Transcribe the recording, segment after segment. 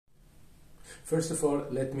First of all,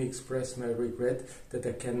 let me express my regret that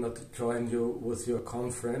I cannot join you with your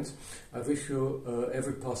conference. I wish you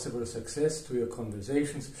every possible success to your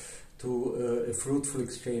conversations, to a fruitful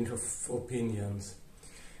exchange of opinions.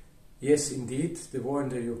 Yes, indeed, the war in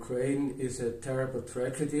the Ukraine is a terrible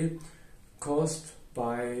tragedy caused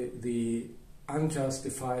by the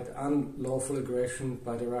unjustified, unlawful aggression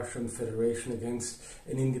by the Russian Federation against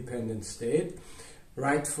an independent state,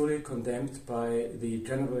 rightfully condemned by the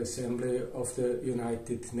General Assembly of the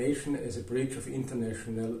United Nations as a breach of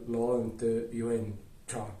international law and the UN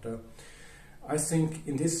Charter. I think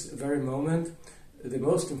in this very moment the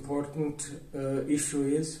most important issue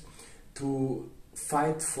is to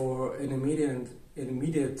fight for an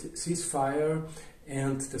immediate ceasefire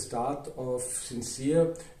and the start of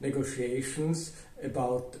sincere negotiations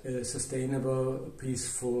about a sustainable,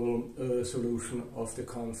 peaceful solution of the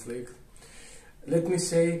conflict. Let me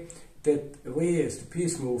say that we as the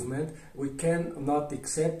peace movement, we cannot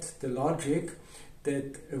accept the logic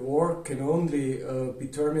that a war can only be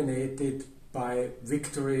terminated by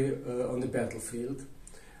victory on the battlefield.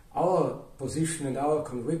 Our position and our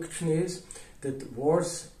conviction is that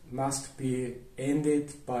wars must be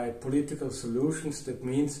ended by political solutions. That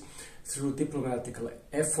means through diplomatic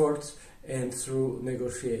efforts and through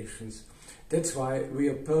negotiations. That's why we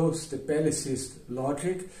oppose the bellicist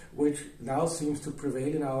logic which now seems to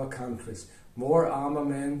prevail in our countries. More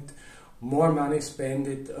armament, more money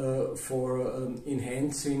spent for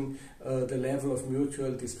enhancing the level of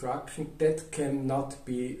mutual destruction. That cannot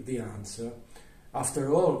be the answer.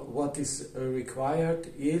 After all, what is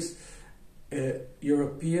required is a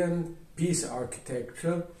European peace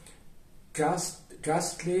architecture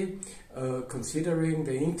justly considering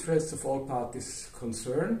the interests of all parties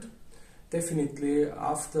concerned. Definitely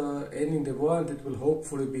after ending the war, and it will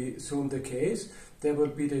hopefully be soon the case, there will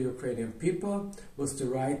be the Ukrainian people with the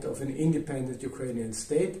right of an independent Ukrainian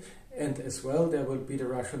state, and as well there will be the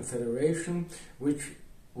Russian Federation, which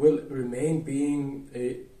will remain being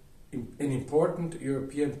an important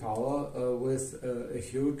European power with a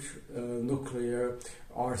huge nuclear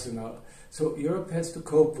arsenal. So Europe has to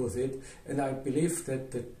cope with it, and I believe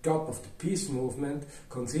that the job of the peace movement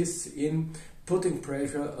consists in putting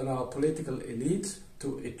pressure on our political elites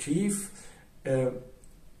to achieve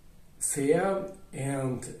fair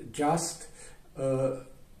and just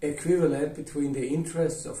equivalent between the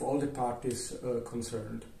interests of all the parties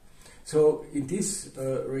concerned. So in this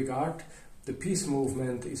regard, the peace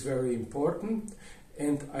movement is very important,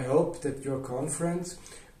 and I hope that your conference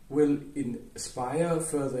will inspire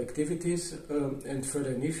further activities and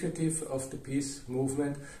further initiative of the peace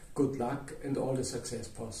movement. Good luck and all the success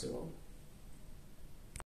possible.